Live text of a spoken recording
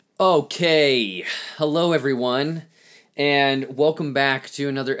Okay, hello everyone, and welcome back to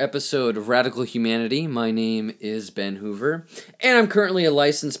another episode of Radical Humanity. My name is Ben Hoover, and I'm currently a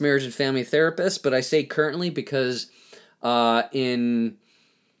licensed marriage and family therapist, but I say currently because in,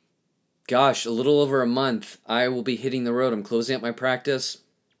 a little over a month, I will be hitting the road. I'm closing up my practice.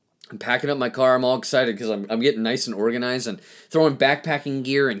 I'm packing up my car. I'm all excited because I'm getting nice and organized and throwing backpacking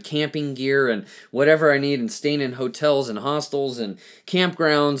gear and camping gear and whatever I need and staying in hotels and hostels and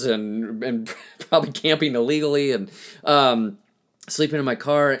campgrounds and probably camping illegally and sleeping in my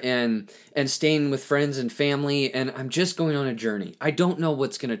car and staying with friends and family, and I'm just going on a journey. I don't know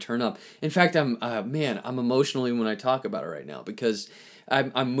what's going to turn up. In fact, I'm emotionally when I talk about it right now because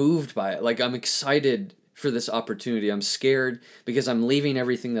I'm moved by it. Like, I'm excited for this opportunity. I'm scared because I'm leaving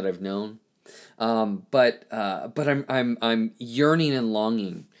everything that I've known. But I'm yearning and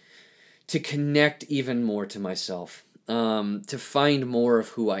longing to connect even more to myself, to find more of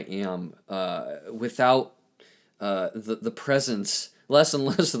who I am, without the presence, less and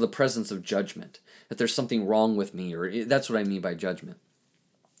less of the presence of judgment. That there's something wrong with me, or that's what I mean by judgment.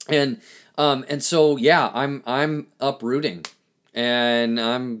 And so yeah, I'm uprooting. And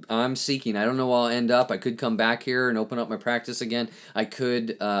I'm seeking. I don't know where I'll end up. I could come back here and open up my practice again. I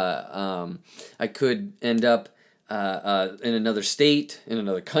could end up in another state, in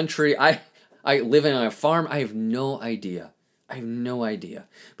another country. I live on a farm. I have no idea. I have no idea.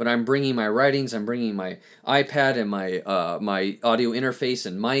 But I'm bringing my writings. I'm bringing my iPad and my audio interface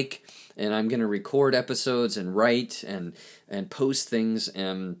and mic, and I'm gonna record episodes and write and post things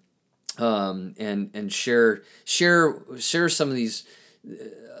and share some of these,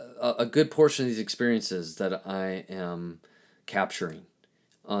 a good portion of these experiences that I am capturing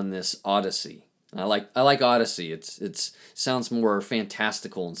on this Odyssey. I like Odyssey. It's sounds more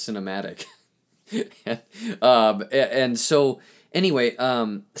fantastical and cinematic. And so anyway,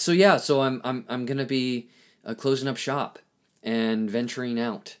 so I'm gonna be closing up shop and venturing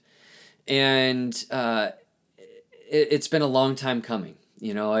out, and it's been a long time coming.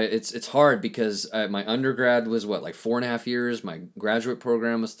 You know, it's hard because my undergrad was like 4.5 years. My graduate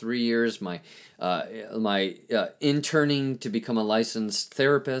program was 3 years. My interning to become a licensed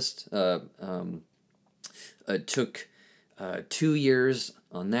therapist took 2 years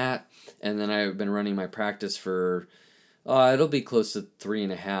on that, and then I've been running my practice for it'll be close to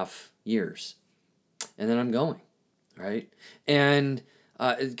 3.5 years, and then I'm going, right, and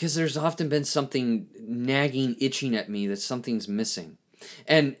because there's often been something nagging, itching at me that something's missing.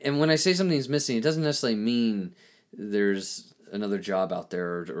 And when I say something's missing, it doesn't necessarily mean there's another job out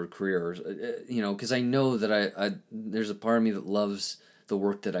there or career, or, because I know that I there's a part of me that loves the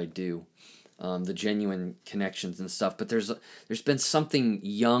work that I do, the genuine connections and stuff. But there's been something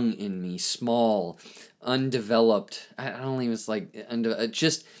young in me, small, undeveloped. I don't even, it's like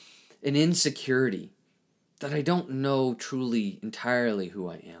just an insecurity that I don't know truly entirely who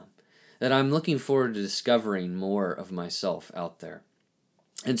I am. That I'm looking forward to discovering more of myself out there.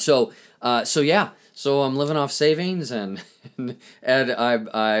 And so I'm living off savings, and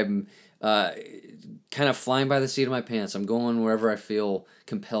I'm kind of flying by the seat of my pants. I'm going wherever I feel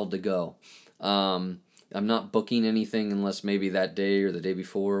compelled to go. I'm not booking anything unless maybe that day or the day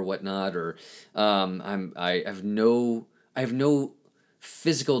before or whatnot. Or I have no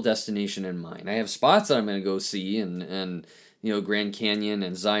physical destination in mind. I have spots that I'm going to go see, and Grand Canyon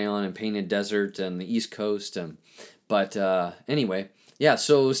and Zion and Painted Desert and the East Coast, but anyway. Yeah,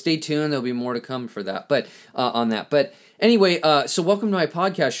 so stay tuned. There'll be more to come for that, but on that. But anyway, so welcome to my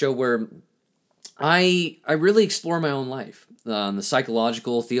podcast show where I really explore my own life, the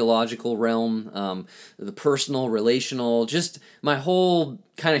psychological, theological realm, the personal, relational, just my whole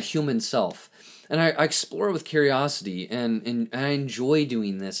kind of human self, and I explore with curiosity, and I enjoy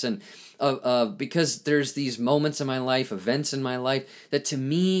doing this, and because there's these moments in my life, events in my life that to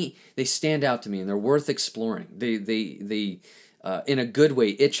me they stand out to me and they're worth exploring. They in a good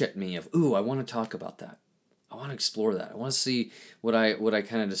way, itch at me of, ooh, I want to talk about that. I want to explore that. I want to see what I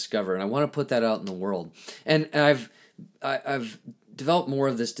kind of discover, and I want to put that out in the world. And I've developed more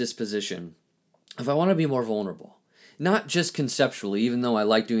of this disposition of I want to be more vulnerable, not just conceptually, even though I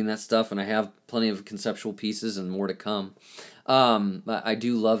like doing that stuff, and I have plenty of conceptual pieces and more to come. I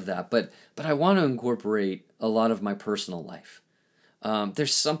do love that, but I want to incorporate a lot of my personal life.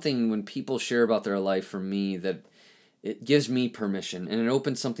 There's something when people share about their life for me that it gives me permission, and it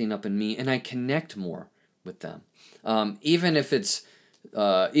opens something up in me, and I connect more with them. Even if it's through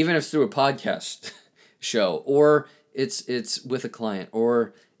a podcast show, or it's with a client,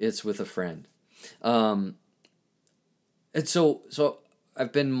 or it's with a friend. And so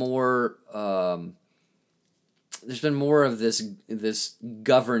I've been more there's been more of this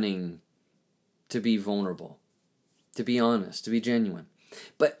governing to be vulnerable, to be honest, to be genuine.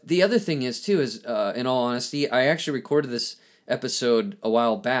 But the other thing is too is in all honesty, I actually recorded this episode a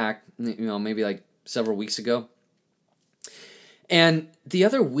while back, maybe like several weeks ago. And the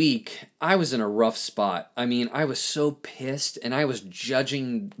other week, I was in a rough spot. I mean, I was so pissed, and I was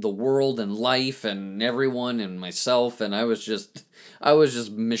judging the world and life and everyone and myself, and I was just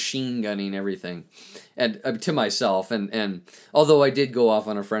machine gunning everything, and to myself. And although I did go off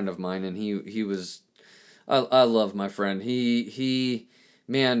on a friend of mine, and he was, I love my friend.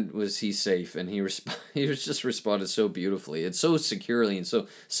 Man, was he safe, and he was just responded so beautifully and so securely and so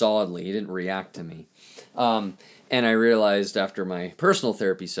solidly. He didn't react to me. And I realized after my personal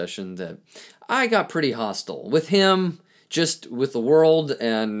therapy session that I got pretty hostile with him, just with the world,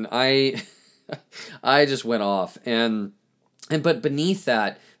 and I I just went off. But beneath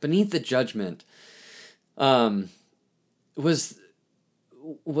the judgment, was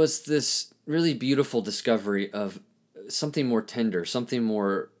this really beautiful discovery of something more tender, something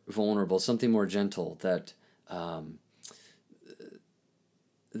more vulnerable, something more gentle that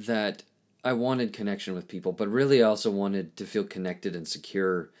I wanted connection with people, but really I also wanted to feel connected and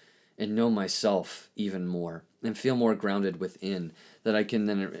secure and know myself even more and feel more grounded within, that I can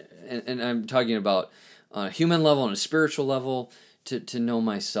then, and I'm talking about on a human level and a spiritual level, to know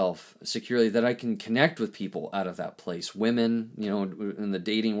myself securely, that I can connect with people out of that place, women, in the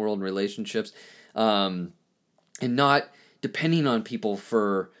dating world and relationships, and not depending on people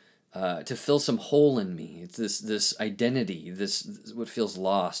for to fill some hole in me. It's this identity, this what feels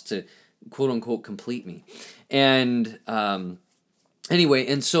lost, to quote unquote complete me. And anyway,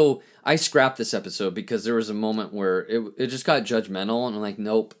 and so I scrapped this episode because there was a moment where it just got judgmental, and I'm like,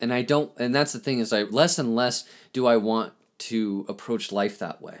 nope. And I don't, and that's the thing, is less and less do I want to approach life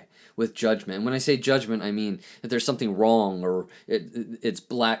that way, with judgment. And when I say judgment, I mean that there's something wrong, or it's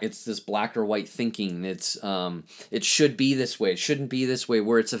this black or white thinking. It should be this way, it shouldn't be this way,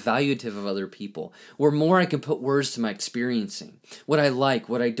 where it's evaluative of other people, where more I can put words to my experiencing, what I like,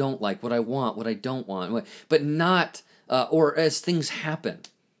 what I don't like, what I want, what I don't want, but not, or as things happen,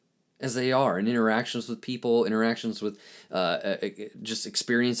 as they are, in interactions with people, interactions with just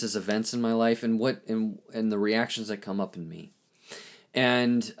experiences, events in my life, and the reactions that come up in me.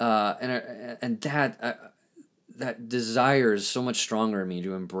 And that desire is so much stronger in me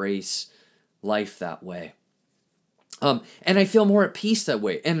to embrace life that way. And I feel more at peace that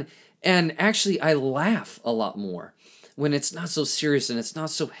way. And actually, I laugh a lot more when it's not so serious and it's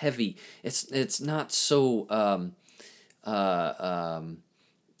not so heavy. It's not so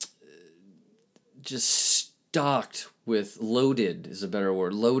just stocked with, loaded is a better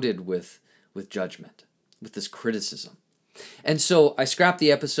word, loaded with judgment, with this criticism. And so I scrapped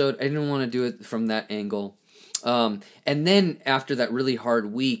the episode. I didn't want to do it from that angle. And then after that really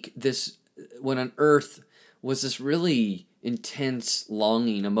hard week, what on earth was this really intense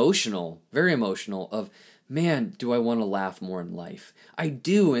longing, emotional, very emotional, of, man, do I want to laugh more in life? I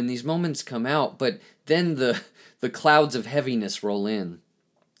do, and these moments come out, but then the clouds of heaviness roll in,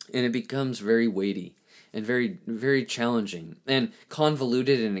 and it becomes very weighty and very, very challenging and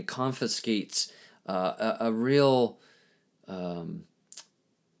convoluted, and it confiscates a real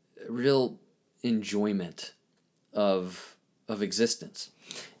enjoyment of existence.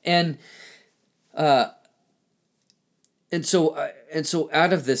 And so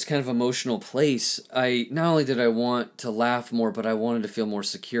out of this kind of emotional place, I not only did I want to laugh more, but I wanted to feel more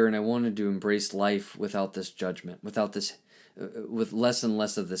secure, and I wanted to embrace life without this judgment, without this, with less and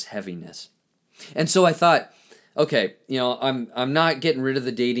less of this heaviness. And so I thought, okay, I'm not getting rid of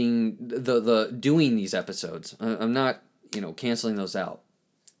the doing these episodes. I'm not, canceling those out.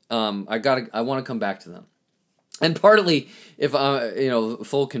 I want to come back to them. And partly, if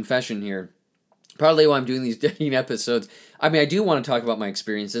full confession here, partly why I'm doing these dating episodes, I mean, I do want to talk about my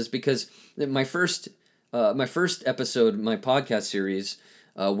experiences, because my first episode, my podcast series,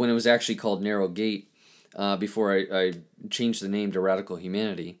 when it was actually called Narrow Gate, before I changed the name to Radical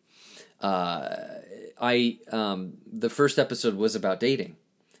Humanity, the first episode was about dating,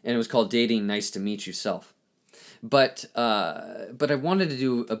 and it was called Dating Nice to Meet You Self. But I wanted to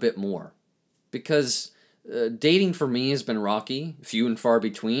do a bit more, because dating for me has been rocky, few and far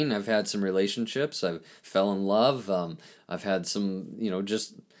between. I've had some relationships. I've fell in love. I've had some,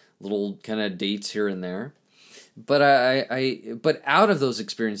 just little kind of dates here and there. But but out of those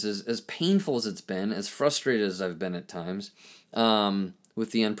experiences, as painful as it's been, as frustrated as I've been at times, with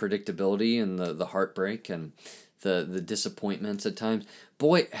the unpredictability and the heartbreak and the disappointments at times,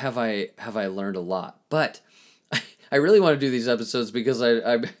 boy, have I learned a lot. But I really want to do these episodes because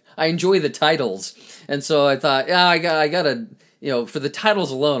I enjoy the titles, and so I thought, yeah, I gotta, for the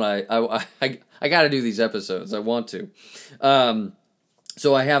titles alone, I gotta do these episodes. I want to.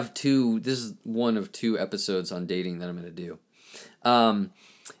 So I have two. This is one of two episodes on dating that I'm gonna do.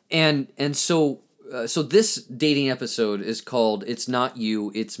 So this dating episode is called "It's Not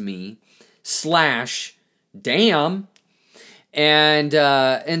You, It's Me" / Daaaamn,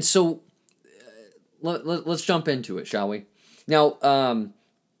 and so let's jump into it, shall we? Now,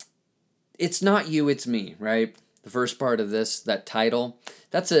 it's not you, it's me, right? The first part of this, that title,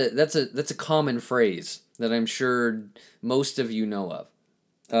 that's a common phrase that I'm sure most of you know of.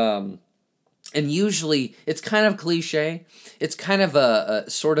 And usually it's kind of cliche. It's kind of a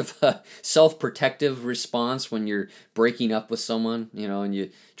sort of a self-protective response when you're breaking up with someone, and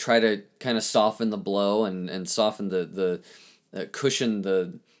you try to kind of soften the blow and soften the cushion,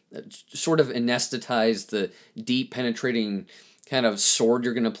 the sort of anesthetize the deep penetrating kind of sword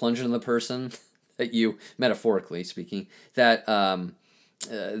you're going to plunge into the person that you, metaphorically speaking, that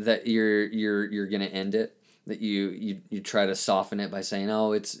you're going to end it. That you try to soften it by saying,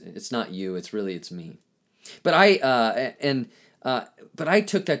 "Oh, it's not you. It's me." But I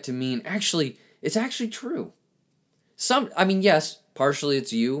took that to mean it's actually true. Yes, partially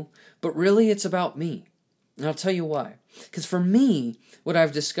it's you, but really it's about me, and I'll tell you why. Because for me, what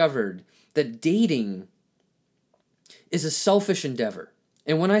I've discovered that dating is a selfish endeavor,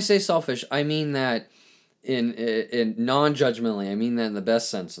 and when I say selfish, I mean that in non-judgmentally. I mean that in the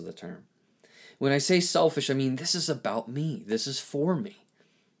best sense of the term. When I say selfish, I mean this is about me. This is for me.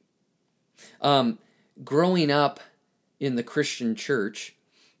 Growing up in the Christian church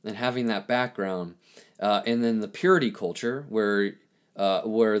and having that background, and then the purity culture, where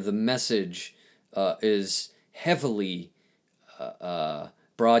the message is heavily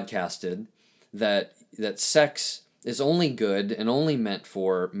broadcasted, that sex is only good and only meant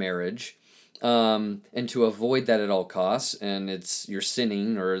for marriage. And to avoid that at all costs, and you're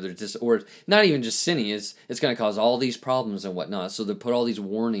sinning, or not even just sinning. It's going to cause all these problems and whatnot. So they put all these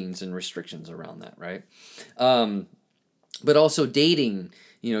warnings and restrictions around that, right? But also dating.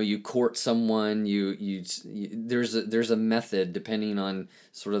 You court someone. There's a method depending on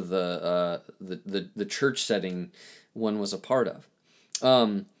sort of the church setting one was a part of,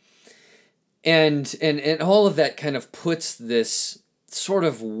 and all of that kind of puts this sort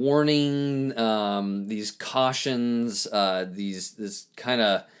of warning, these cautions, these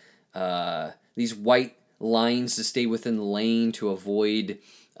white lines to stay within the lane to avoid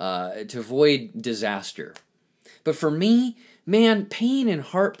disaster. But for me, man, pain and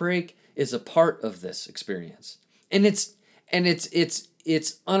heartbreak is a part of this experience, and it's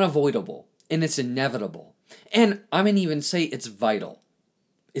unavoidable, and it's inevitable, and I'm gonna even say it's vital.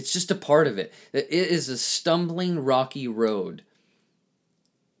 It's just a part of it. That it is a stumbling, rocky road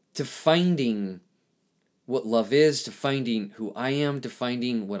to finding what love is, to finding who I am, to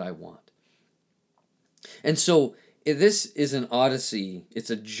finding what I want. And so this is an odyssey. It's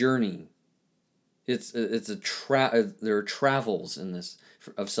a journey. There are travels in this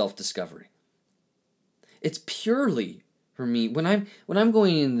of self-discovery. It's purely for me when I'm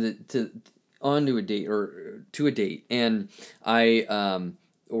going onto a date or to a date, and I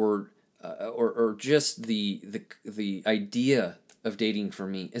or just the idea of dating for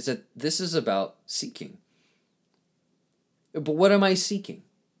me is that this is about seeking. But what am I seeking?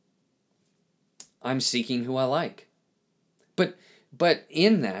 I'm seeking who I like. But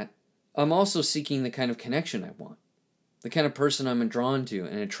in that, I'm also seeking the kind of connection I want. The kind of person I'm drawn to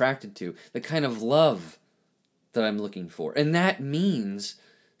and attracted to. The kind of love that I'm looking for. And that means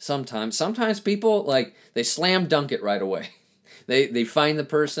sometimes people, they slam dunk it right away. They find the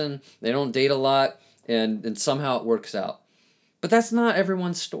person, they don't date a lot, and somehow it works out. But that's not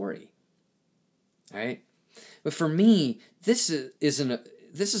everyone's story, right? But for me, this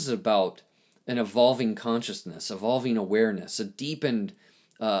is about an evolving consciousness, evolving awareness, a deepened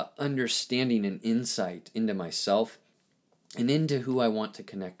understanding and insight into myself and into who I want to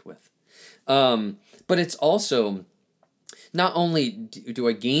connect with. But it's also, not only do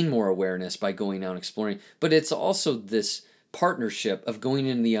I gain more awareness by going out and exploring, but it's also this partnership of going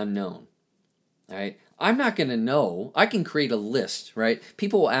into the unknown, right? I'm not going to know. I can create a list, right?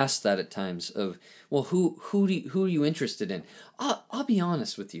 People will ask that at times of, well, who are you interested in? I'll be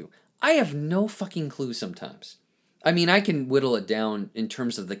honest with you. I have no fucking clue sometimes. I mean, I can whittle it down in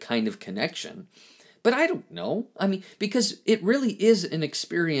terms of the kind of connection, but I don't know. I mean, because it really is an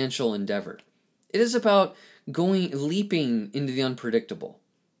experiential endeavor. It is about leaping into the unpredictable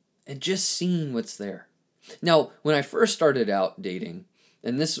and just seeing what's there. Now, when I first started out dating,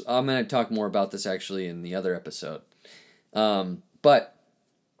 and I'm going to talk more about this actually in the other episode, but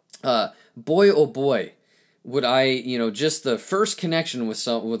Boy, oh boy, would I, just the first connection with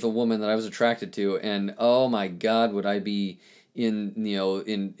a woman that I was attracted to, and oh my God, would I be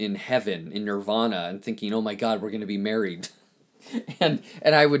in heaven, in nirvana, and thinking, oh my God, we're going to be married. And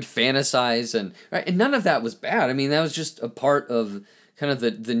I would fantasize, and right, and none of that was bad. I mean, that was just a part of kind of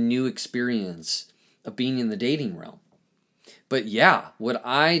the new experience of being in the dating realm. But yeah, would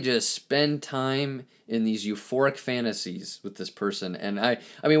I just spend time in these euphoric fantasies with this person, and I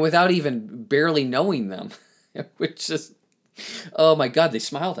mean, without even barely knowing them, which just, oh my God, they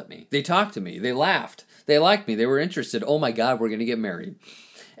smiled at me, they talked to me, they laughed, they liked me, they were interested. Oh my God, we're gonna get married,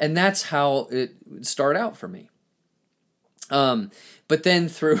 and that's how it started out for me. But then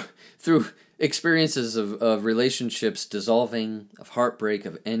through experiences of relationships dissolving, of heartbreak,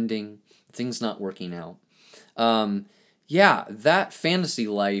 of ending, things not working out. Um, yeah, that fantasy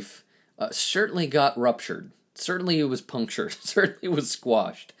life certainly got ruptured. Certainly it was punctured. Certainly it was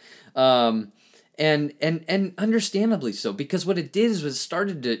squashed. Um, and understandably so, because what it did is it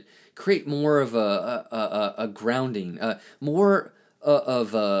started to create more of a grounding, more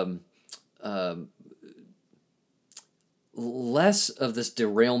of less of this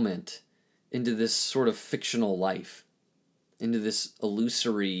derailment into this sort of fictional life, into this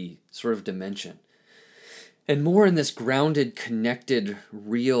illusory sort of dimension, and more in this grounded, connected,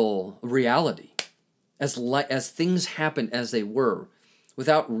 real reality, as things happen as they were,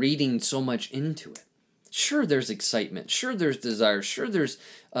 without reading so much into it. Sure, there's excitement. Sure, there's desire. Sure, there's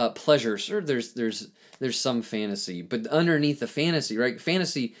pleasure. Sure, there's some fantasy. But underneath the fantasy, right?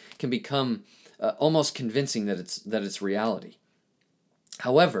 Fantasy can become almost convincing that it's reality.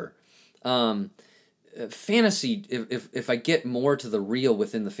 However, um, fantasy, if I get more to the real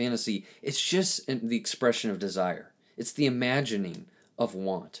within the fantasy, it's just the expression of desire. It's the imagining of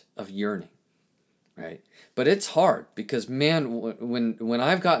want, of yearning, right? But it's hard because, man, when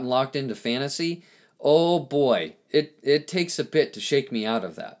I've gotten locked into fantasy, oh boy, it takes a bit to shake me out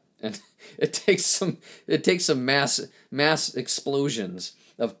of that, and it takes some mass explosions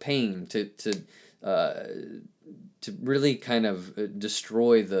of pain uh, to really kind of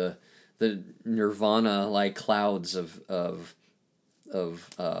destroy the nirvana like clouds of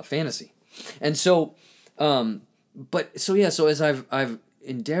fantasy. And so, but so yeah, so as I've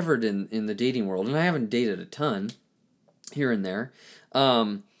endeavored in the dating world, and I haven't dated a ton here and there,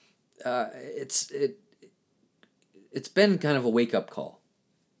 um, it's been kind of a wake up call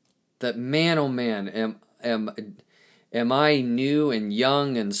that, man, oh man, am I new and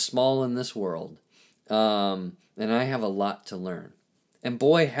young and small in this world, and I have a lot to learn, and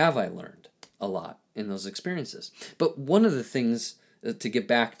boy, have I learned a lot in those experiences. But one of the things, to get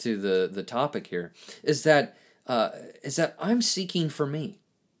back to the topic here, is that I'm seeking for me.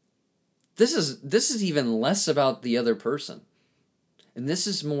 This is even less about the other person, and this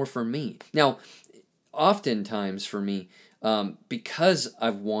is more for me. Now, oftentimes for me, because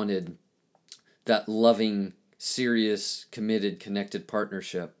I've wanted that loving, serious, committed, connected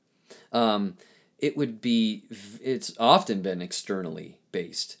partnership, um, it's often been externally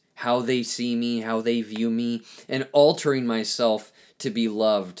based. How they see me, how they view me, and altering myself to be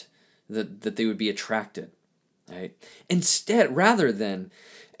loved, that they would be attracted, right? Instead, rather than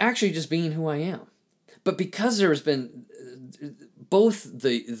actually just being who I am. But because there's been both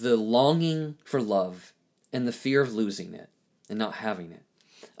the longing for love and the fear of losing it and not having it,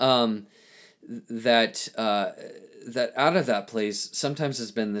 um, that out of that place sometimes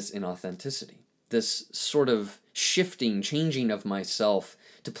has been this inauthenticity, this sort of shifting, changing of myself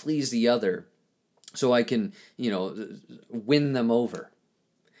to please the other, so I can win them over.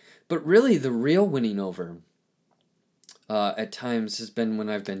 But really, the real winning over at times has been when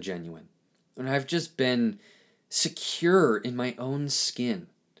I've been genuine, when I've just been secure in my own skin,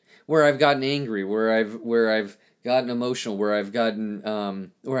 where I've gotten angry, where I've gotten emotional, where I've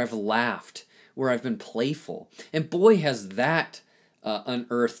laughed, where I've been playful, and boy, has that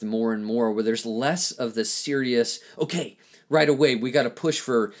unearthed more and more, where there's less of the serious. Okay, right away we got to push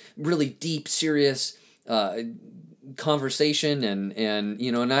for really deep, serious conversation, and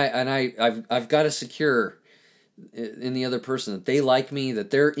I've got to secure in the other person that they like me,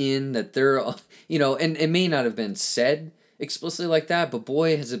 that they're and it may not have been said explicitly like that, but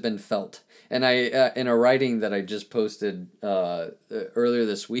boy, has it been felt. And I, in a writing that I just posted earlier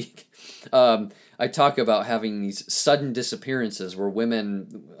this week, I talk about having these sudden disappearances where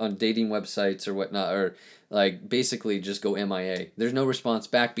women on dating websites or whatnot are like basically just go MIA. There's no response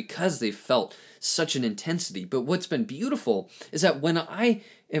back because they felt such an intensity. But what's been beautiful is that when I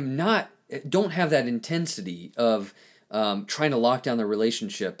don't have that intensity of trying to lock down the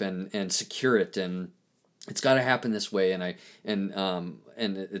relationship and secure it, and it's got to happen this way, and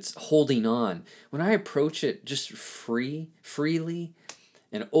and it's holding on. When I approach it just freely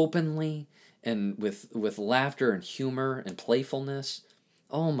and openly and with laughter and humor and playfulness,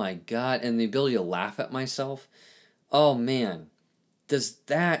 oh my God, and the ability to laugh at myself, oh man, does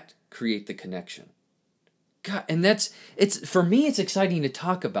that create the connection? God, and it's for me it's exciting to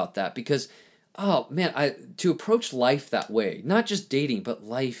talk about that because oh man, I to approach life that way, not just dating, but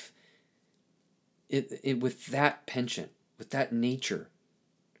life it with that penchant, with that nature,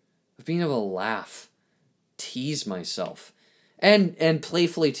 of being able to laugh, tease myself, and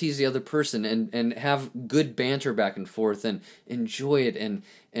playfully tease the other person and have good banter back and forth and enjoy it and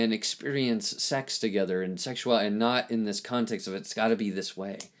experience sex together and sexuality and not in this context of it's got to be this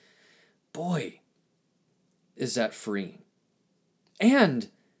way. Boy, is that freeing and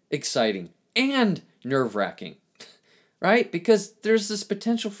exciting and nerve-wracking, right? Because there's this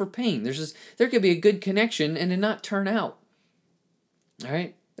potential for pain. There could be a good connection and it not turn out. All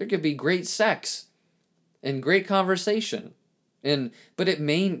right? There could be great sex and great conversation. But it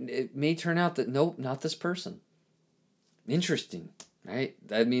may turn out that nope, not this person. Interesting, right?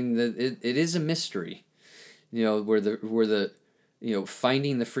 I mean, it is a mystery, where the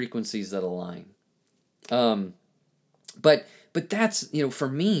finding the frequencies that align. But that's for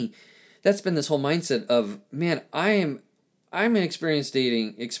me, that's been this whole mindset of man, I'm an experienced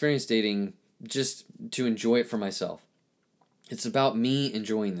dating just to enjoy it for myself. It's about me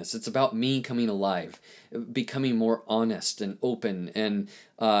enjoying this. It's about me coming alive, becoming more honest and open, and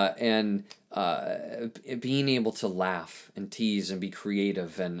being able to laugh and tease and be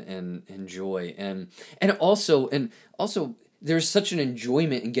creative and enjoy and also there's such an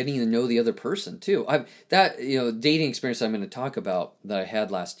enjoyment in getting to know the other person too. Dating experience I'm going to talk about that I had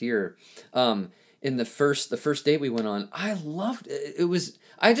last year. In the first date we went on, I loved it.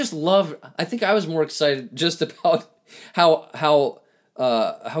 I think I was more excited just about how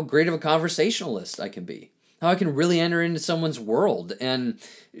great of a conversationalist I can be. How I can really enter into someone's world and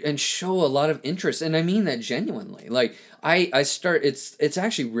show a lot of interest, and I mean that genuinely. Like it's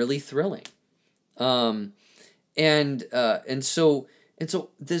actually really thrilling. And so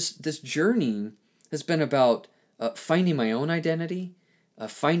this journey has been about finding my own identity,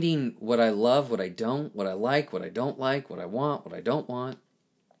 finding what I love, what I don't, what I like, what I don't like, what I want, what I don't want,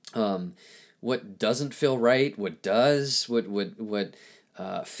 what doesn't feel right, what does, what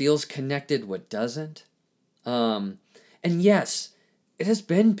feels connected, what doesn't. And yes, it has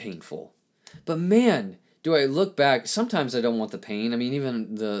been painful, but man, do I look back. Sometimes I don't want the pain. I mean,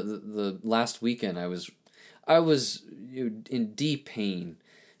 even the last weekend, I was in deep pain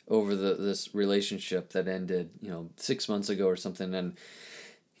over this relationship that ended 6 months ago or something, and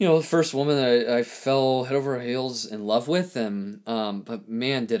the first woman that I fell head over heels in love with, and but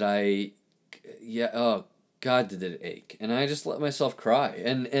man, did I, yeah, oh God, did it ache, and I just let myself cry,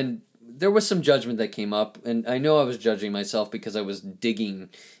 and there was some judgment that came up, and I know I was judging myself because I was digging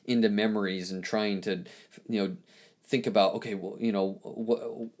into memories and trying to, think about, okay,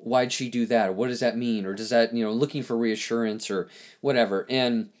 well, why'd she do that, or what does that mean, or does that, looking for reassurance or whatever,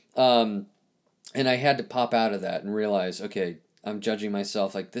 and I had to pop out of that and realize, okay, I'm judging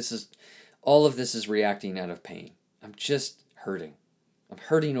myself, like all of this is reacting out of pain. I'm just hurting. I'm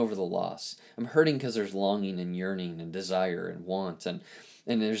hurting over the loss. I'm hurting because there's longing and yearning and desire and want, and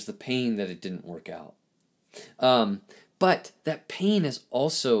there's the pain that it didn't work out. But that pain is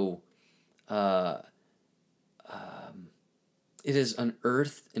also, it has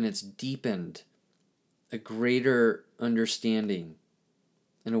unearthed and it's deepened a greater understanding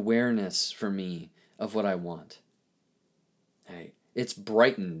and awareness for me of what I want. Right? It's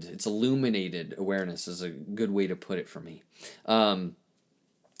brightened, it's illuminated awareness is a good way to put it for me. And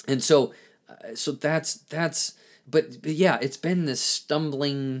so that's, but yeah, it's been this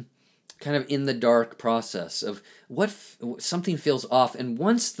stumbling, kind of in the dark process of something feels off, and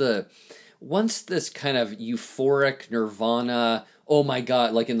once this kind of euphoric nirvana, oh my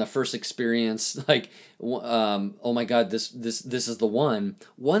God, like in the first experience, like oh my God, this is the one.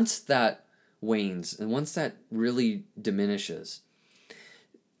 Once that wanes and once that really diminishes,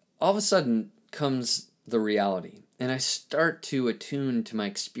 all of a sudden comes the reality, and I start to attune to my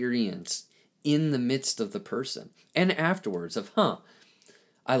experience in the midst of the person and afterwards of,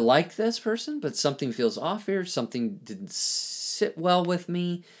 I like this person, but something feels off here. Something didn't sit well with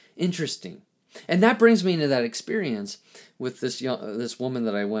me. Interesting. And that brings me into that experience with this woman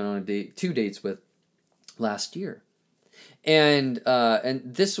that I went on 2 dates with last year. And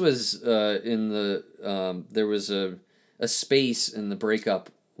this was in the there was a space in the breakup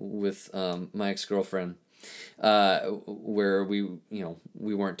with my ex-girlfriend where we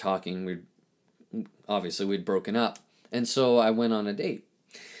weren't talking. We'd broken up, and so I went on a date,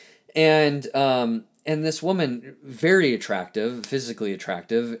 And this woman, very attractive, physically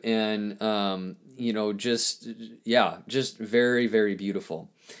attractive, and just yeah, just very, very beautiful.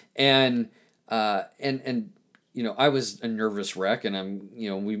 And I was a nervous wreck, and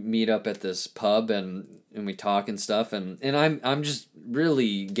we meet up at this pub, and we talk and stuff, and I'm just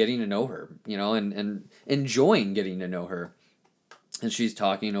really getting to know her, and enjoying getting to know her. And she's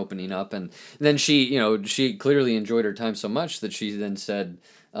talking, opening up, and then she clearly enjoyed her time so much that she then said,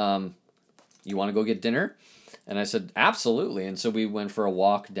 "You want to go get dinner?" And I said, "Absolutely." And so we went for a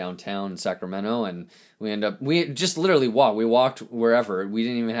walk downtown in Sacramento, and we just literally walked. We walked wherever. We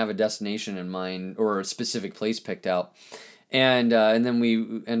didn't even have a destination in mind or a specific place picked out. And then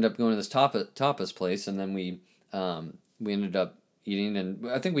we ended up going to this tapas place, and then we ended up eating, and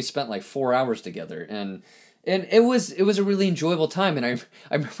I think we spent like 4 hours together, and it was a really enjoyable time. And I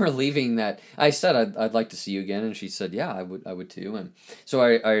remember leaving that. I said I'd like to see you again, and she said, "Yeah, I would too." And so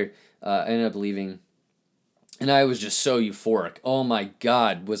I ended up leaving, and I was just so euphoric. Oh my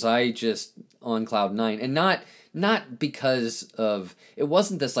God, was I just on cloud nine? And not because of, it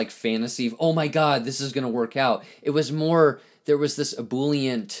wasn't this like fantasy of, oh my God, this is gonna work out. It was more, there was this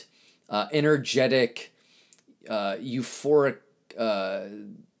ebullient, energetic, euphoric uh,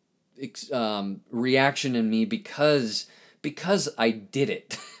 reaction in me because I did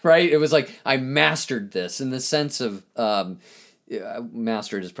it. Right. It was like I mastered this in the sense of yeah,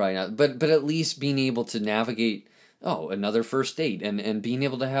 mastered is probably not, but at least being able to navigate, another first date, and being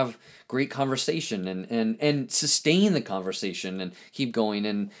able to have great conversation, and sustain the conversation and keep going.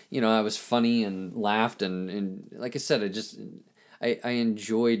 And I was funny and laughed, and like I said, I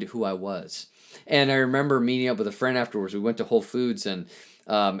enjoyed who I was. And I remember meeting up with a friend afterwards. We went to Whole Foods, and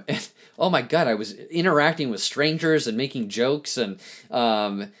oh my God, I was interacting with strangers and making jokes. And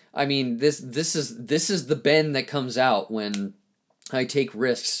I mean, this is the Ben that comes out when I take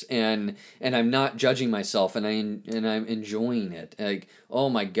risks, and I'm not judging myself, and I'm enjoying it. Like, oh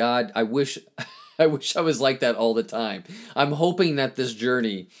my God, I wish I wish I was like that all the time. I'm hoping that this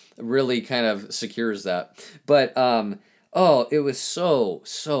journey really kind of secures that. But it was so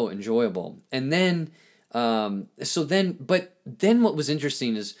enjoyable. And then but then what was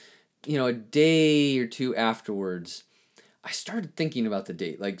interesting is, a day or two afterwards, I started thinking about the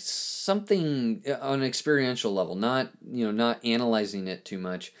date, like something on an experiential level, not analyzing it too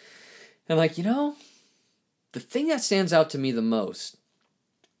much. And I'm like, the thing that stands out to me the most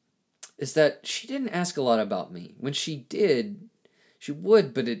is that she didn't ask a lot about me. When she did, she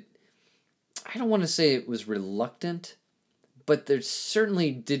would, but I don't want to say it was reluctant, but there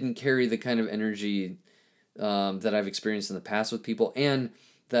certainly didn't carry the kind of energy that I've experienced in the past with people, and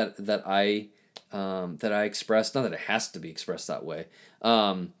that I expressed. Not that it has to be expressed that way.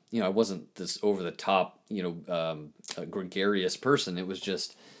 I wasn't this over the top, gregarious person. It was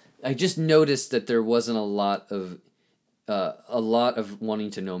just, I just noticed that there wasn't a lot of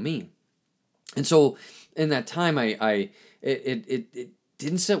wanting to know me. And so in that time, it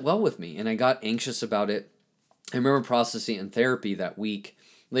didn't sit well with me, and I got anxious about it. I remember processing in therapy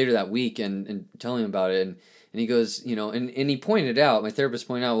later that week, and telling him about it. And he goes, and he pointed out, my therapist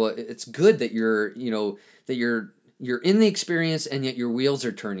pointed out, well, it's good that you're in the experience, and yet your wheels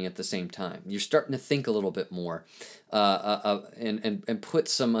are turning at the same time. You're starting to think a little bit more, and put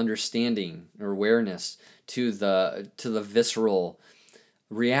some understanding or awareness to the visceral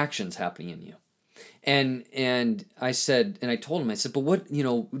reactions happening in you. And I said, and I told him, I said, but what,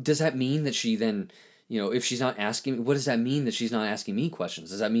 does that mean that she then, if she's not asking me, what does that mean that she's not asking me questions?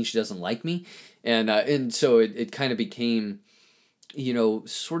 Does that mean she doesn't like me? And so it kind of became,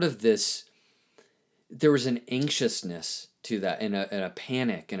 sort of this, there was an anxiousness to that, and a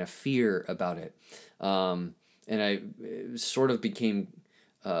panic and a fear about it. And I sort of became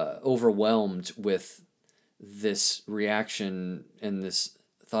overwhelmed with this reaction and this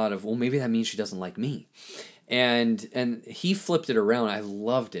thought of, well, maybe that means she doesn't like me. And he flipped it around. I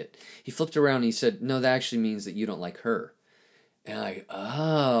loved it. He flipped around and he said, no, that actually means that you don't like her. And I'm like,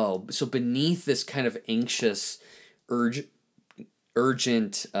 oh, so beneath this kind of anxious,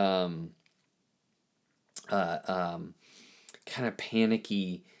 urgent, kind of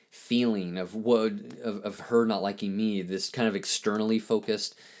panicky feeling of her not liking me, this kind of externally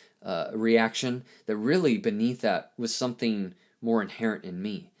focused reaction, that really beneath that was something more inherent in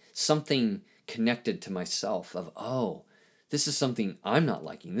me, something connected to myself of, oh, this is something I'm not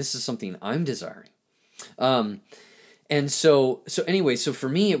liking, this is something I'm desiring. And so anyway, so for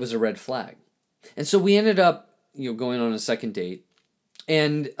me it was a red flag. And so we ended up, going on a second date,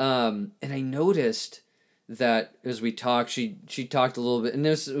 and I noticed that as we talked, she talked a little bit, and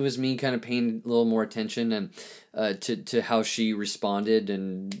it was me kind of paying a little more attention and to how she responded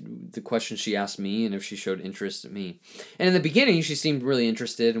and the questions she asked me, and if she showed interest in me. And in the beginning, she seemed really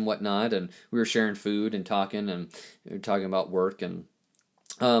interested and whatnot, and we were sharing food and talking, and we were talking about work,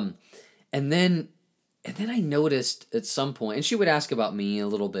 um, and then I noticed at some point, and she would ask about me a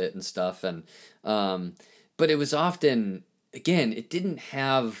little bit and stuff, and but it was often, again, it didn't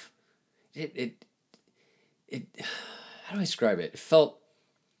have it how do I describe it? It felt,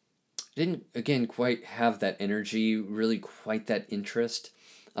 didn't again quite have that energy, really quite that interest,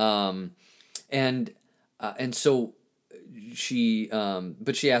 um, and and so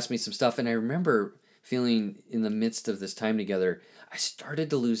but she asked me some stuff, and I remember feeling in the midst of this time together, I started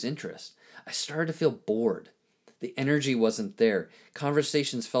to lose interest. I started to feel bored. The energy wasn't there.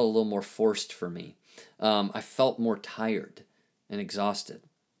 Conversations felt a little more forced for me. I felt more tired and exhausted.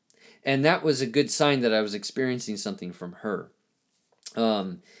 And that was a good sign that I was experiencing something from her.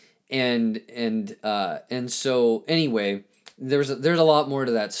 Um, and so anyway, there's a lot more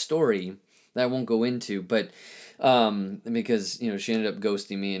to that story that I won't go into, but because she ended up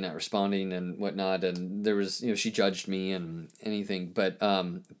ghosting me and not responding and whatnot, and there was she judged me and anything, but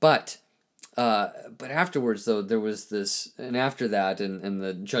afterwards, though, there was this, and after that, and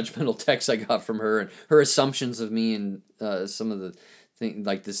the judgmental texts I got from her and her assumptions of me and some of the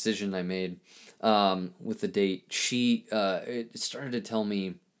like decision I made with the date, she it started to tell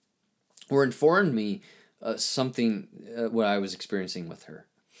me or informed me something what I was experiencing with her,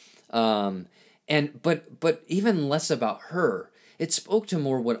 and but even less about her. It spoke to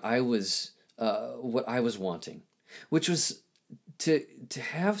more what I was wanting, which was to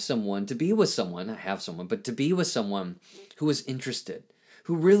have someone, to be with someone, not have someone, but to be with someone who was interested,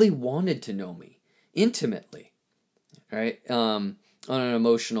 who really wanted to know me intimately, right? On an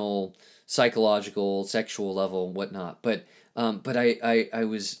emotional, psychological, sexual level, whatnot. But I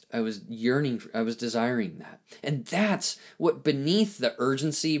was yearning, I was desiring that, and that's what, beneath the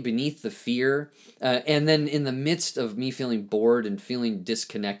urgency, beneath the fear, and then in the midst of me feeling bored and feeling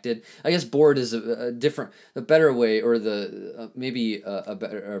disconnected. I guess bored is a better way, or the maybe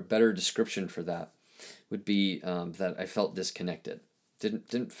a better description for that would be that I felt disconnected,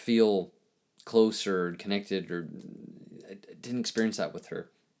 didn't feel close or connected, or I didn't experience that with her.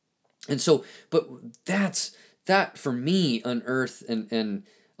 And so, but that for me unearthed and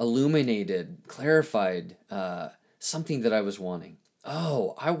illuminated, clarified something that I was wanting.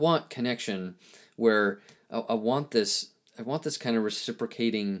 Oh, I want connection where I want this. I want this kind of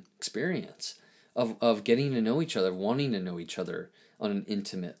reciprocating experience of getting to know each other, wanting to know each other on an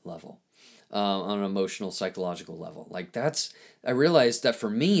intimate level, on an emotional, psychological level. Like that's, I realized that for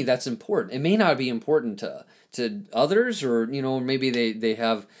me, that's important. It may not be important to others, or maybe they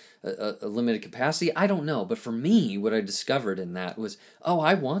have a limited capacity. I don't know, but for me, what I discovered in that was, oh,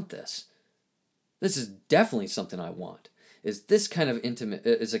 I want this. This is definitely something I want. Is this kind of intimate?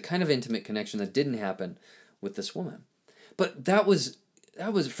 Is a kind of intimate connection that didn't happen with this woman. But that was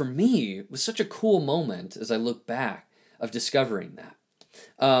for me, was such a cool moment as I look back of discovering that.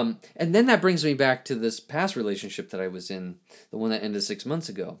 And then that brings me back to this past relationship that I was in, the one that ended 6 months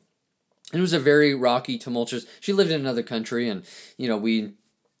ago. And it was a very rocky, tumultuous. She lived in another country, and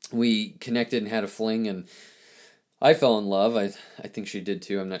we connected and had a fling, and I fell in love. I think she did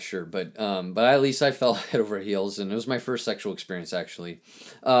too. I'm not sure, but at least I fell head over heels, and it was my first sexual experience actually,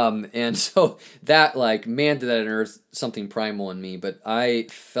 and so that, like, man, did that unearth something primal in me. But I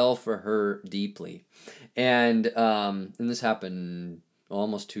fell for her deeply, and this happened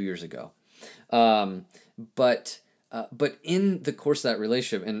almost 2 years ago, um, but in the course of that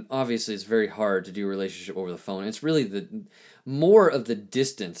relationship, and obviously it's very hard to do a relationship over the phone. It's really the more of the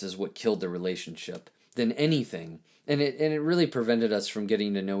distance is what killed the relationship than anything, and it really prevented us from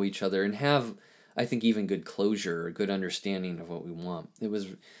getting to know each other and have, I think, even good closure or good understanding of what we want. It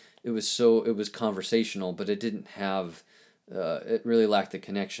was conversational, but it didn't have, it really lacked the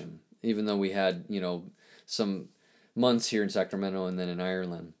connection. Even though we had some months here in Sacramento and then in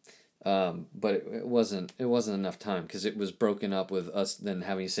Ireland. But it wasn't enough time, because it was broken up with us then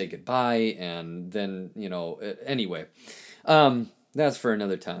having to say goodbye, and then anyway, that's for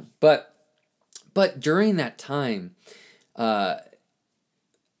another time. But during that time, I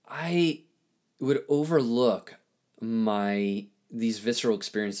would overlook these visceral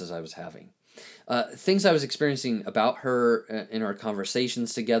experiences I was having. Things I was experiencing about her in our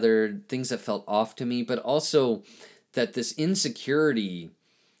conversations together, things that felt off to me, but also that this insecurity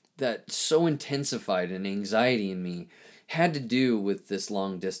that so intensified an anxiety in me had to do with this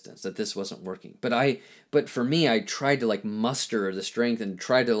long distance, that this wasn't working. But for me, I tried to, like, muster the strength and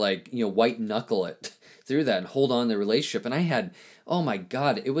try to, like, white knuckle it through that and hold on to the relationship. And I had, oh my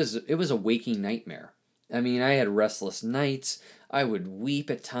God, it was a waking nightmare. I mean, I had restless nights. I would weep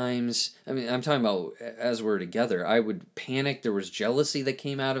at times. I mean, I'm talking about as we're together. I would panic. There was jealousy that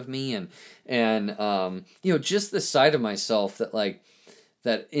came out of me, and just the side of myself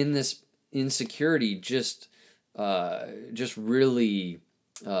that in this insecurity just really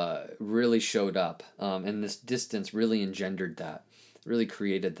showed up, and this distance really engendered that, really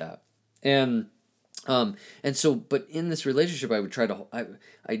created that, and so, but in this relationship, I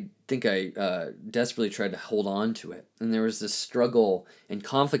think I desperately tried to hold on to it. And there was this struggle and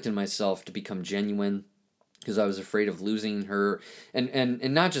conflict in myself to become genuine because I was afraid of losing her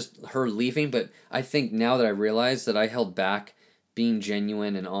and not just her leaving, but I think now that I realize that I held back being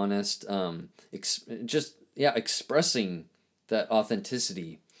genuine and honest, expressing that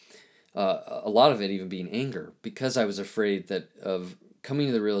authenticity, a lot of it even being anger because I was afraid of coming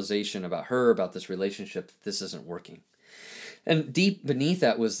to the realization about her, about this relationship, that this isn't working. And deep beneath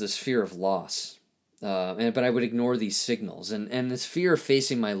that was this fear of loss. But I would ignore these signals and this fear of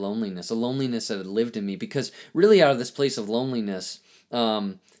facing my loneliness, a loneliness that had lived in me, because really out of this place of loneliness,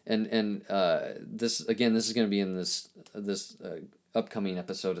 this is going to be in this upcoming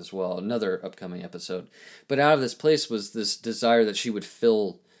episode as well, another upcoming episode. But out of this place was this desire that she would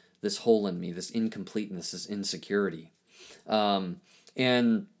fill this hole in me, this incompleteness, this insecurity.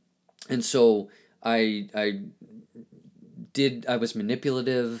 And so I was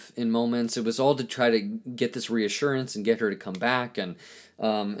manipulative in moments. It was all to try to get this reassurance and get her to come back, and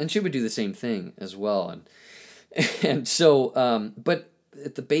she would do the same thing as well. And so, but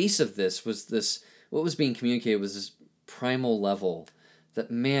at the base of this was this, what was being communicated was this primal level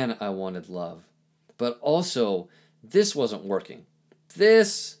that, man, I wanted love, but also this wasn't working.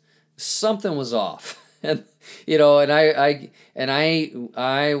 Something was off. And I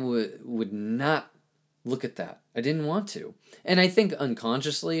would not look at that. I didn't want to, and I think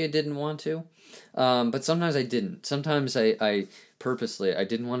unconsciously I didn't want to, but sometimes I didn't. Sometimes I purposely I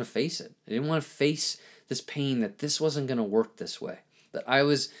didn't want to face it. I didn't want to face this pain that this wasn't going to work this way.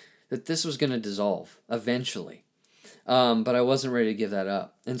 That this was going to dissolve eventually, but I wasn't ready to give that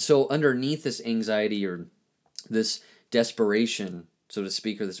up. And so underneath this anxiety or this desperation, so to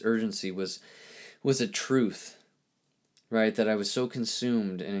speak, or this urgency was a truth, right? That I was so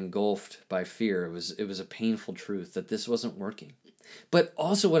consumed and engulfed by fear. It was a painful truth that this wasn't working. But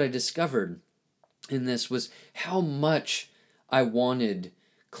also what I discovered in this was how much I wanted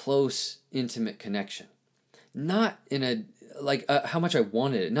close, intimate connection. Not in how much I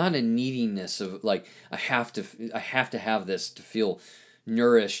wanted it, not a neediness of I have to have this to feel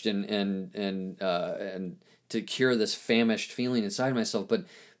nourished and to cure this famished feeling inside myself,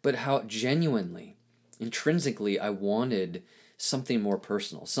 but how genuinely, intrinsically, I wanted something more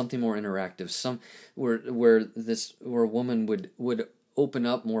personal, something more interactive, where a woman would open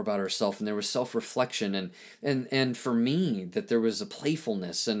up more about herself, and there was self-reflection, and for me that there was a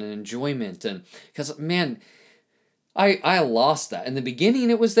playfulness and an enjoyment, and because, man, I lost that. In the beginning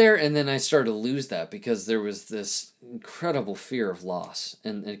it was there, and then I started to lose that because there was this incredible fear of loss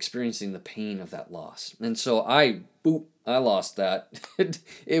and experiencing the pain of that loss. And so I lost that.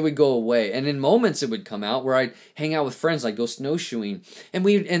 It would go away. And in moments it would come out where I'd hang out with friends, I'd go snowshoeing, and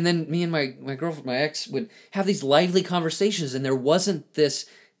then me and my girlfriend, my ex, would have these lively conversations, and there wasn't this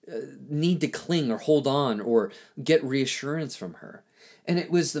need to cling or hold on or get reassurance from her. And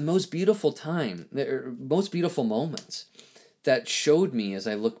it was the most beautiful time, most beautiful moments that showed me as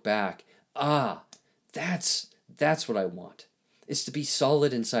I look back, that's what I want. Is to be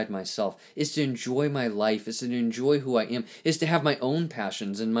solid inside myself, is to enjoy my life, is to enjoy who I am, is to have my own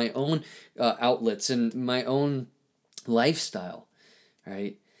passions and my own outlets and my own lifestyle,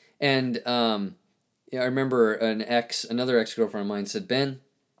 right? And I remember another ex-girlfriend of mine said, Ben,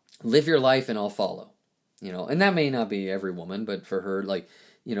 live your life and I'll follow. And that may not be every woman, but for her,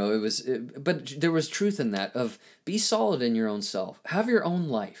 but there was truth in that of be solid in your own self, have your own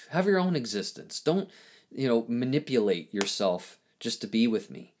life, have your own existence. Don't, manipulate yourself just to be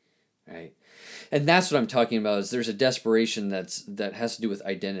with me, right? And that's what I'm talking about. Is there's a desperation that has to do with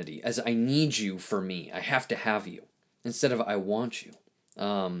identity, as I need you for me, I have to have you, instead of I want you.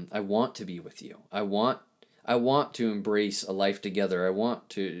 I want to be with you. I want to embrace a life together. I want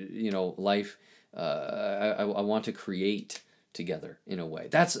to, life. I want to create together in a way.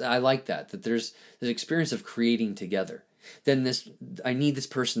 I like that there's this experience of creating together. Then I need this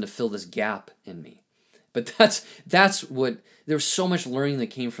person to fill this gap in me. But that's what, there's so much learning that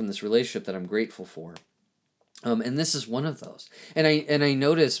came from this relationship that I'm grateful for. And this is one of those. And I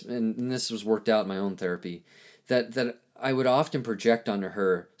noticed, and this was worked out in my own therapy, that I would often project onto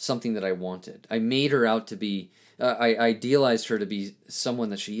her something that I wanted. I made her out to be, I idealized her to be someone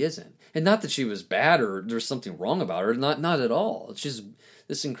that she isn't. And not that she was bad or there's something wrong about her, not at all. She's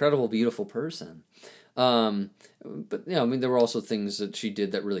this incredible, beautiful person. Um, but, I mean, there were also things that she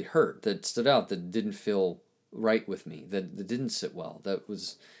did that really hurt, that stood out, that didn't feel right with me, that didn't sit well, that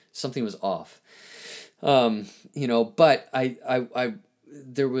was, something was off. But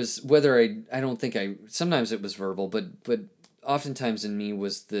there was, whether I don't think sometimes it was verbal, but oftentimes in me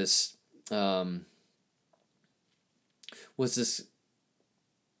um, was this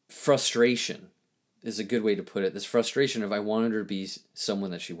frustration, is a good way to put it. This frustration of I wanted her to be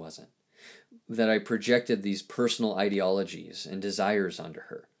someone that she wasn't, that I projected these personal ideologies and desires onto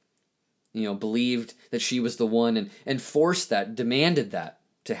her. Believed that she was the one, and forced that, demanded that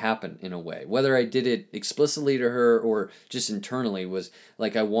to happen in a way. Whether I did it explicitly to her or just internally, was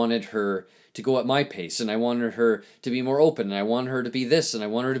like I wanted her to go at my pace, and I wanted her to be more open, and I wanted her to be this, and I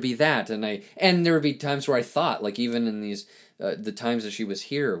wanted her to be that, and there would be times where I thought, like even in these the times that she was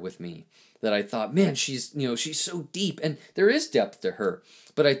here with me, that I thought, man, she's so deep, and there is depth to her,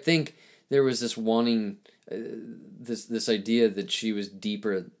 but I think there was this wanting, this idea that she was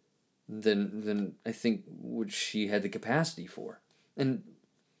deeper than I think what she had the capacity for. And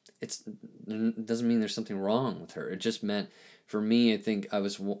it doesn't mean there's something wrong with her. It just meant, for me,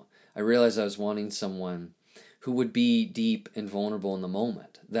 I realized I was wanting someone who would be deep and vulnerable in the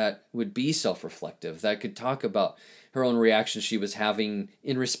moment, that would be self-reflective, that could talk about her own reactions she was having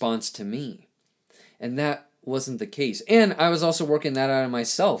in response to me. And that wasn't the case. And I was also working that out of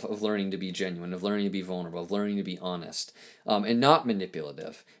myself, of learning to be genuine, of learning to be vulnerable, of learning to be honest, and not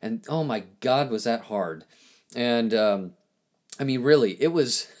manipulative. And oh my God, was that hard. And I mean, really, it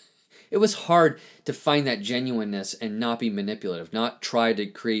was hard to find that genuineness and not be manipulative, not try to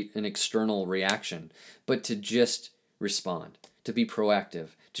create an external reaction, but to just respond, to be proactive,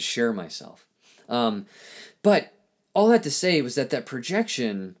 to share myself. But all that to say was that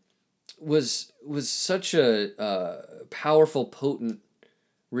projection was such a powerful, potent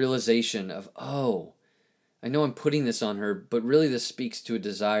realization of, oh, I know I'm putting this on her, but really this speaks to a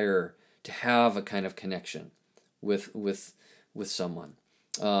desire to have a kind of connection with someone,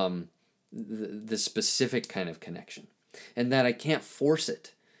 the specific kind of connection, and that I can't force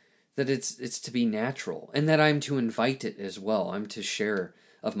it, that it's to be natural, and that I'm to invite it as well. I'm to share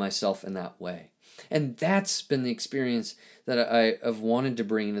of myself in that way. And that's been the experience that I have wanted to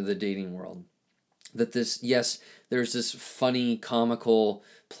bring into the dating world. That there's this funny, comical,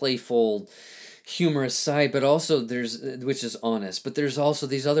 playful, humorous side, but also which is honest, but there's also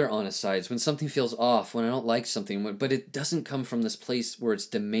these other honest sides when something feels off, when I don't like something, but it doesn't come from this place where it's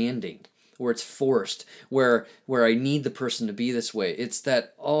demanding, where it's forced, where I need the person to be this way. It's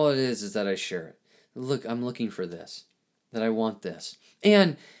that all it is that I share it. Look, I'm looking for this, that I want this.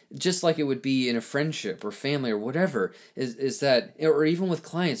 And just like it would be in a friendship or family or whatever, is that, or even with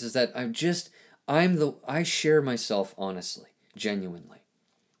clients, is that I share myself honestly, genuinely,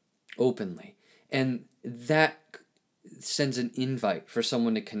 openly. And that sends an invite for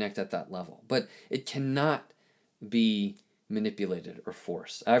someone to connect at that level. But it cannot be manipulated or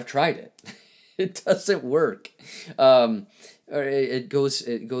forced. I've tried it. It doesn't work. Or it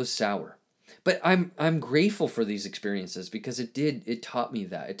goes sour. But I'm grateful for these experiences, because it taught me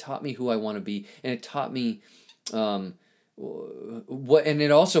that. It taught me who I want to be, and it taught me and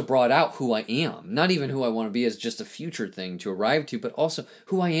it also brought out who I am. Not even who I want to be as just a future thing to arrive to, but also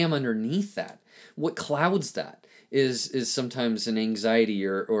who I am underneath that. What clouds that is sometimes an anxiety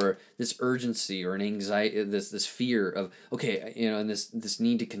or this urgency or an anxiety, this fear of, okay, and this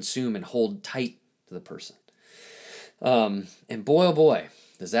need to consume and hold tight to the person. And boy, oh boy,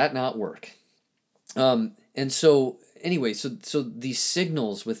 does that not work. And so anyway, so these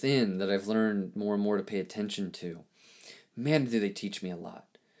signals within that I've learned more and more to pay attention to, man, do they teach me a lot.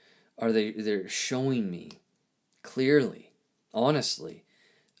 They're showing me clearly, honestly,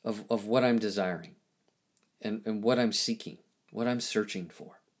 of what I'm desiring and what I'm seeking, what I'm searching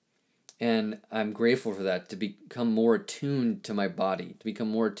for. And I'm grateful for that, to become more attuned to my body, to become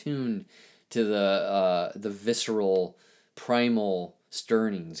more attuned to the visceral, primal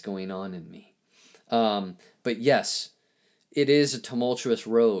stirrings going on in me. But yes, it is a tumultuous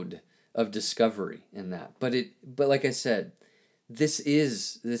road of discovery in that. But like I said, this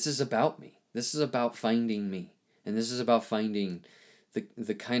is about me. This is about finding me. And this is about finding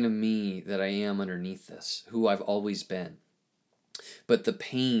the kind of me that I am underneath this, who I've always been. But the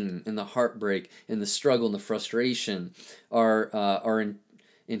pain and the heartbreak and the struggle and the frustration are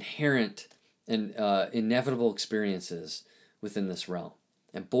inherent and inevitable experiences within this realm.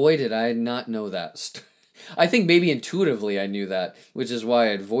 And boy, did I not know that I think maybe intuitively I knew that, which is why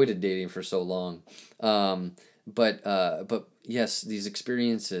I avoided dating for so long. But yes, these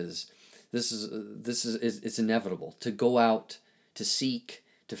experiences, it's inevitable to go out, to seek,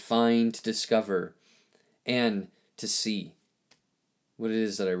 to find, to discover, and to see what it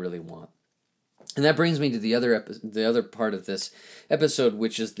is that I really want. And that brings me to the other part of this episode,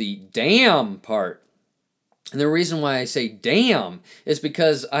 which is the damn part. And the reason why I say damn is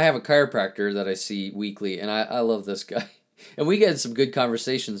because I have a chiropractor that I see weekly, and I love this guy. And we get some good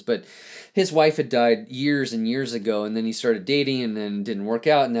conversations, but his wife had died years and years ago, and then he started dating, and then didn't work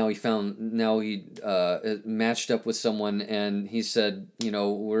out, and now he matched up with someone, and he said,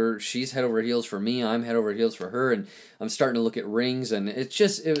 she's head over heels for me, I'm head over heels for her, and I'm starting to look at rings, and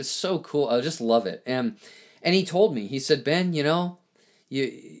it was so cool. I just love it. And he told me, he said, Ben, you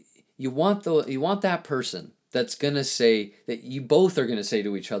want that person that's gonna say, that you both are gonna say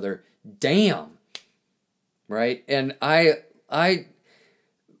to each other, damn, right? And I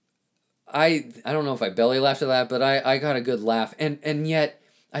don't know if I belly laughed at that, but I got a good laugh. And yet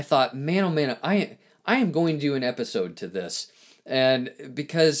I thought, man, oh man, I am going to do an episode to this. And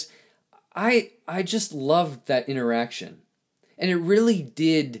because I just loved that interaction. And it really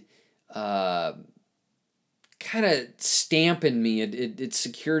did kind of stamp in me. It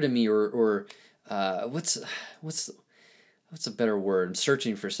secured in me, or what's a better word? I'm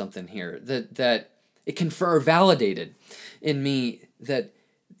searching for something here. That it validated in me that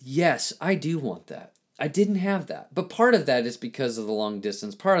yes, I do want that. I didn't have that. But part of that is because of the long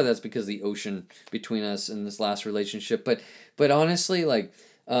distance. Part of that's because of the ocean between us in this last relationship. But honestly, like,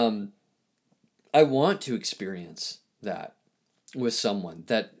 I want to experience that with someone,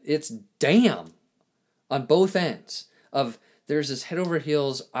 that it's damn on both ends of, there's this head over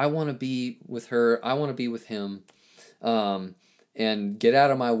heels, I want to be with her, I want to be with him, and get out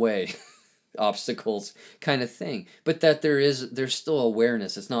of my way obstacles kind of thing, but that there's still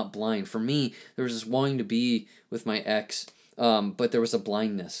awareness. It's not blind. For me, there was this wanting to be with my ex, but there was a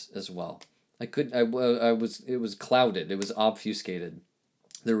blindness as well. It was clouded, it was obfuscated,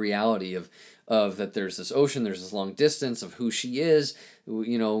 the reality of that there's this ocean, there's this long distance of who she is,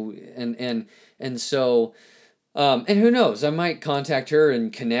 and so and who knows, I might contact her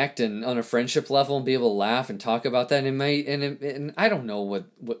and connect, and on a friendship level, and be able to laugh and talk about that, and and I don't know what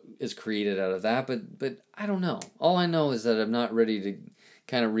is created out of that, but I don't know. All I know is that I'm not ready to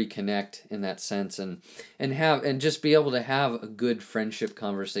kind of reconnect in that sense, and just be able to have a good friendship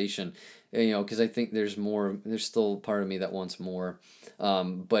conversation, because I think there's still part of me that wants more,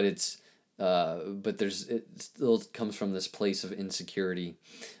 but it still comes from this place of insecurity,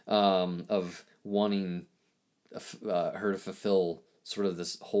 of wanting her to fulfill sort of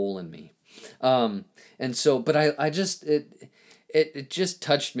this hole in me, and so, but I just it just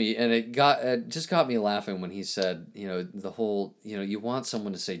touched me, and it just got me laughing when he said, the whole, you want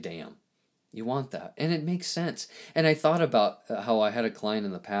someone to say damn, you want that, and it makes sense. And I thought about how I had a client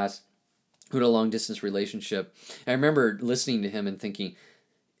in the past who had a long distance relationship, and I remember listening to him and thinking,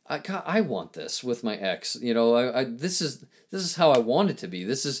 I want this with my ex. This is how I want it to be.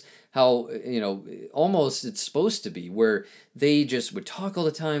 This is how, almost it's supposed to be, where they just would talk all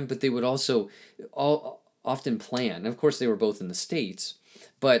the time, but they would also often plan. And of course, they were both in the States,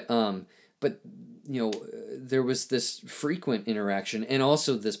 but there was this frequent interaction, and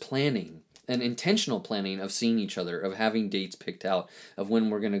also this planning, an intentional planning of seeing each other, of having dates picked out, of when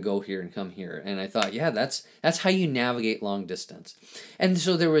we're going to go here and come here. And I thought, yeah, that's how you navigate long distance. And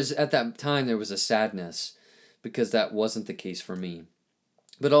so at that time, there was a sadness because that wasn't the case for me,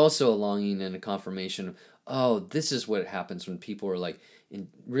 but also a longing and a confirmation of, oh, this is what happens when people are like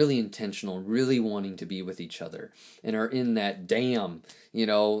really intentional, really wanting to be with each other, and are in that damn,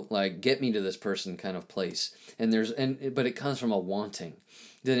 like, get me to this person kind of place. But it comes from a wanting.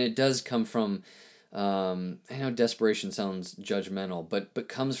 Then it does come from, I know desperation sounds judgmental, but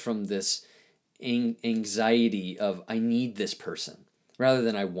comes from this anxiety of, I need this person rather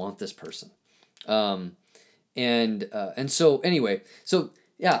than I want this person. And so anyway, so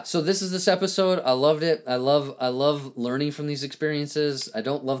yeah, so this is this episode. I loved it. I love learning from these experiences. I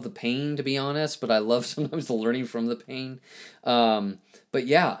don't love the pain, to be honest, but I love sometimes the learning from the pain. But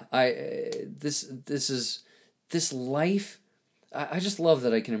yeah, this is this life. I just love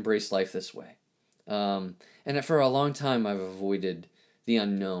that I can embrace life this way. And for a long time, I've avoided the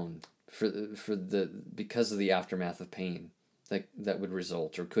unknown because of the aftermath of pain that would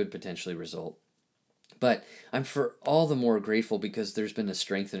result, or could potentially result. But I'm for all the more grateful because there's been a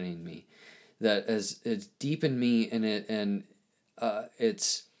strengthening in me that it's deepened me, and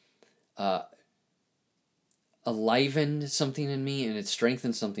it's alivened something in me, and it's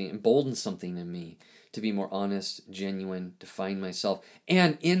strengthened something, emboldened something in me to be more honest, genuine, to find myself.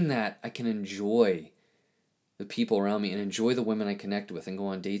 And in that, I can enjoy the people around me and enjoy the women I connect with and go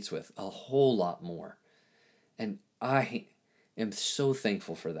on dates with a whole lot more. And I am so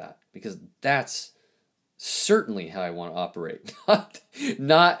thankful for that, because that's certainly how I want to operate.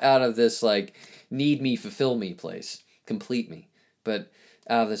 Not out of this like need me, fulfill me place, complete me, but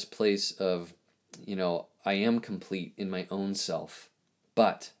out of this place of, I am complete in my own self,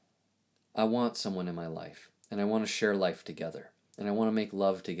 but I want someone in my life, and I want to share life together, and I want to make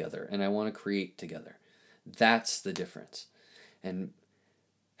love together, and I want to create together. That's the difference. And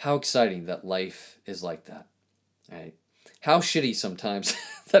how exciting that life is like that. Right? How shitty sometimes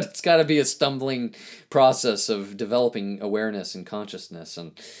that it's got to be a stumbling process of developing awareness and consciousness,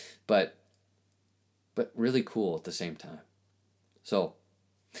 but really cool at the same time. So,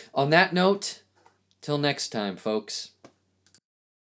 on that note, till next time, folks.